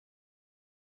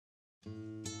In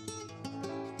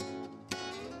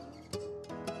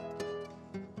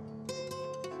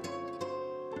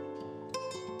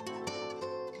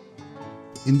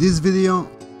this video,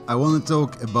 I want to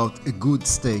talk about a good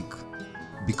steak.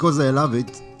 Because I love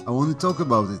it, I want to talk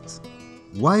about it.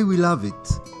 Why we love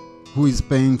it? Who is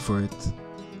paying for it?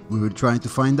 We will try to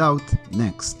find out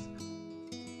next.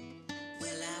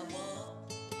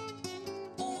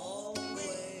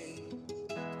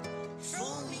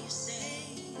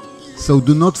 So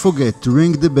do not forget to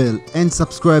ring the bell and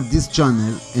subscribe this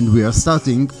channel, and we are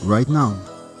starting right now.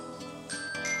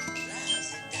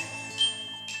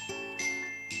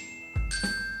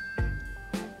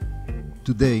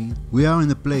 Today, we are in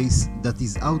a place that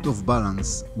is out of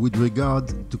balance with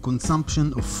regard to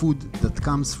consumption of food that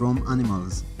comes from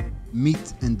animals.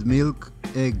 Meat and milk,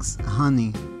 eggs,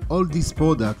 honey, all these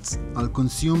products are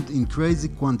consumed in crazy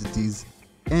quantities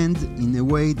and in a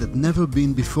way that never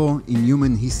been before in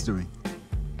human history.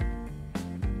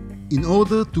 In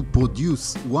order to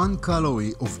produce 1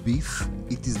 calorie of beef,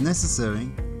 it is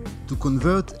necessary to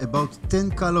convert about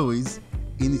 10 calories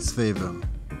in its favor.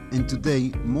 And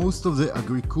today, most of the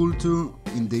agriculture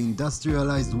in the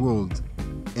industrialized world,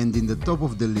 and in the top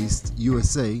of the list,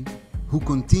 USA, who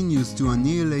continues to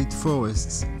annihilate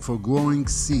forests for growing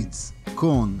seeds,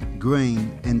 corn,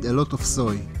 grain, and a lot of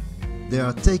soy. They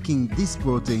are taking this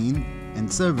protein and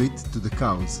serve it to the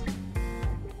cows.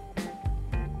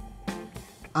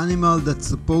 Animal that's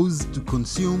supposed to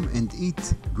consume and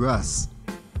eat grass.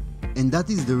 And that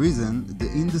is the reason the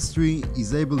industry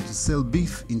is able to sell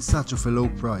beef in such of a low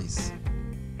price.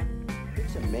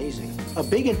 It's amazing. A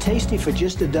big and tasty for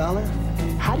just $1?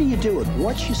 How do you do it?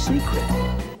 What's your secret?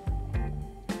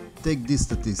 Take these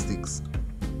statistics.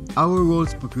 Our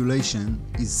world's population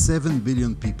is 7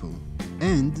 billion people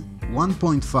and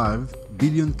 1.5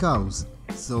 billion cows.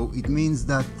 So it means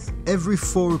that every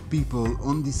 4 people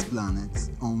on this planet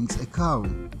owns a cow.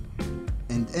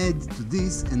 And add to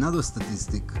this another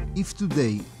statistic. If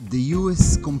today the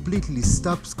US completely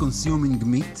stops consuming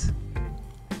meat,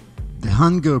 the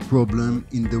hunger problem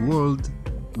in the world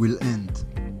will end.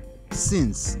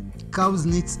 Since cows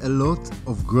need a lot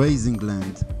of grazing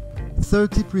land,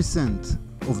 30%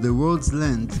 of the world's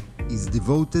land is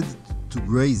devoted to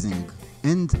grazing,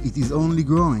 and it is only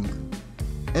growing.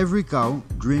 Every cow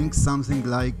drinks something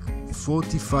like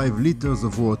 45 liters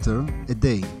of water a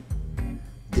day.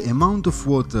 The amount of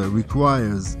water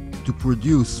requires to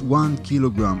produce 1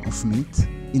 kilogram of meat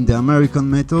in the American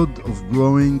method of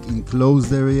growing in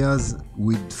closed areas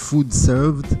with food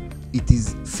served, it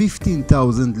is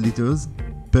 15,000 liters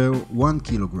per 1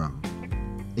 kilogram.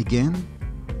 Again,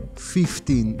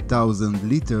 15,000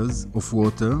 liters of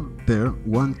water per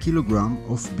 1 kilogram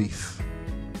of beef.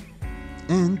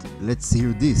 And let's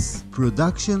hear this.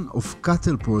 Production of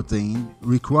cattle protein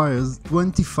requires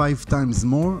 25 times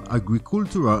more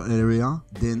agricultural area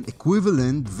than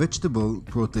equivalent vegetable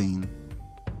protein.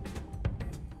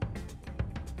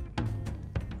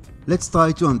 Let's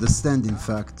try to understand, in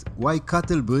fact, why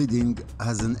cattle breeding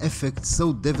has an effect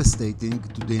so devastating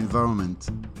to the environment.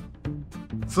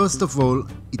 First of all,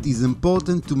 it is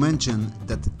important to mention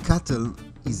that cattle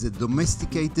is a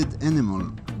domesticated animal,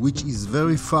 which is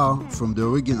very far from the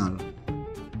original.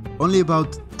 Only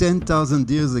about 10,000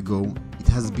 years ago, it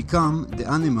has become the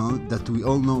animal that we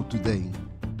all know today.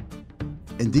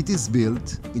 And it is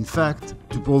built, in fact,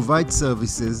 to provide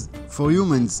services for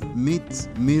humans. Meat,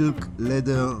 milk,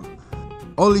 leather,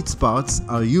 all its parts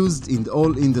are used in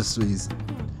all industries.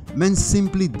 Man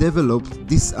simply developed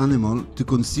this animal to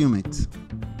consume it.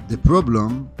 The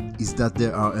problem is that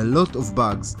there are a lot of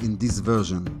bugs in this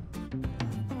version.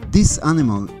 This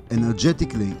animal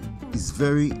energetically is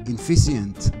very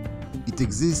inefficient. It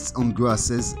exists on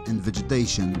grasses and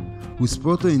vegetation whose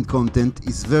protein content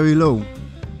is very low,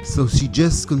 so she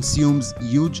just consumes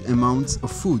huge amounts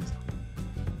of food.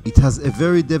 It has a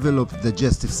very developed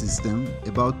digestive system,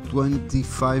 about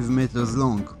 25 meters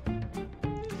long.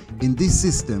 In this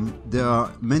system, there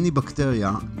are many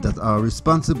bacteria that are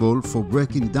responsible for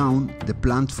breaking down the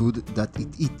plant food that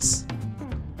it eats.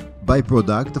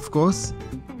 Byproduct, of course,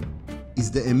 is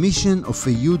the emission of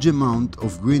a huge amount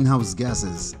of greenhouse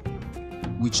gases,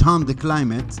 which harm the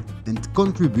climate and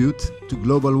contribute to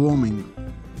global warming.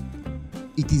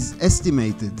 It is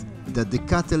estimated that the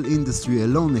cattle industry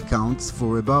alone accounts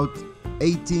for about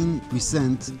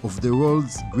 18% of the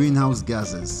world's greenhouse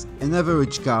gases. An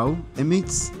average cow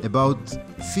emits about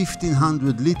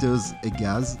 1500 liters of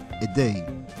gas a day.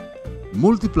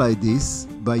 Multiply this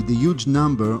by the huge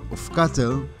number of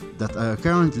cattle that are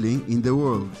currently in the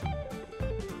world.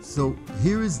 So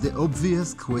here is the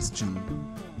obvious question.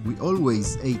 We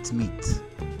always ate meat.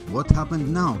 What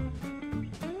happened now?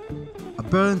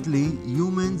 apparently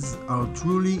humans are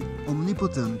truly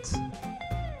omnipotent,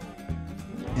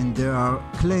 and there are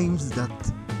claims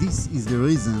that this is the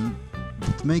reason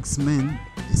that makes man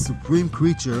a supreme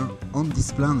creature on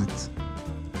this planet.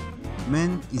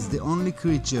 Man is the only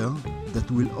creature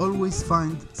that will always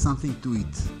find something to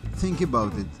eat. Think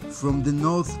about it, from the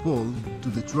North Pole to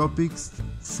the tropics,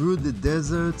 through the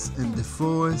deserts and the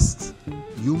forests,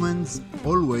 humans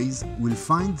always will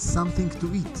find something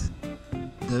to eat.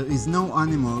 There is no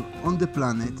animal on the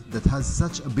planet that has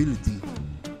such ability,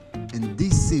 and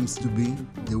this seems to be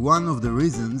the one of the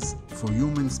reasons for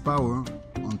humans' power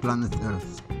on planet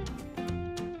Earth.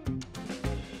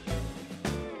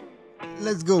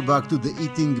 Let's go back to the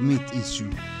eating meat issue.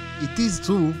 It is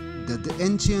true that the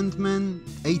ancient man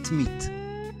ate meat.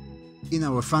 In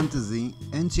our fantasy,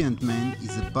 ancient man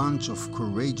is a bunch of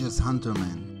courageous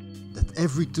huntermen that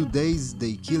every 2 days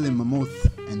they kill a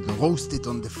mammoth and roast it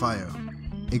on the fire.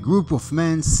 A group of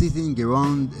men sitting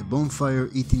around a bonfire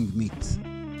eating meat.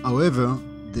 However,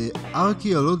 the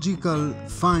archaeological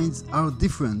finds are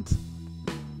different.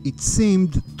 It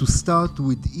seemed to start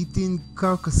with eating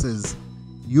carcasses.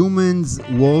 Humans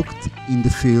walked in the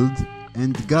field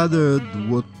and gathered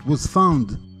what was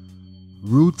found.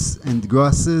 Roots and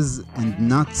grasses and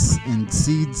nuts and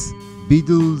seeds,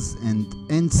 beetles and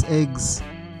ants' eggs,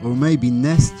 or maybe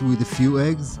nests with a few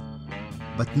eggs,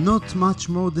 but not much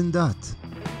more than that.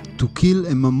 To kill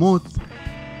a mammoth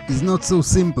is not so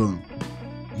simple.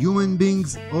 Human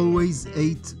beings always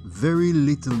ate very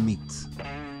little meat.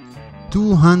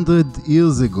 200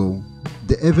 years ago,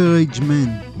 the average man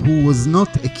who was not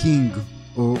a king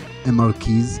or a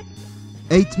marquis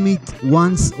ate meat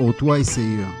once or twice a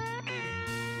year.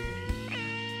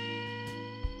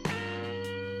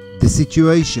 The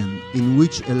situation in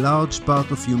which a large part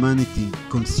of humanity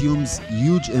consumes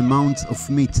huge amounts of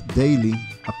meat daily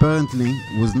apparently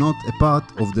was not a part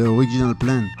of the original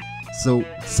plan. So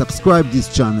subscribe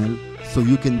this channel so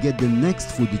you can get the next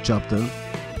foodie chapter.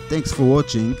 Thanks for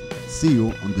watching. See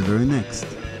you on the very next.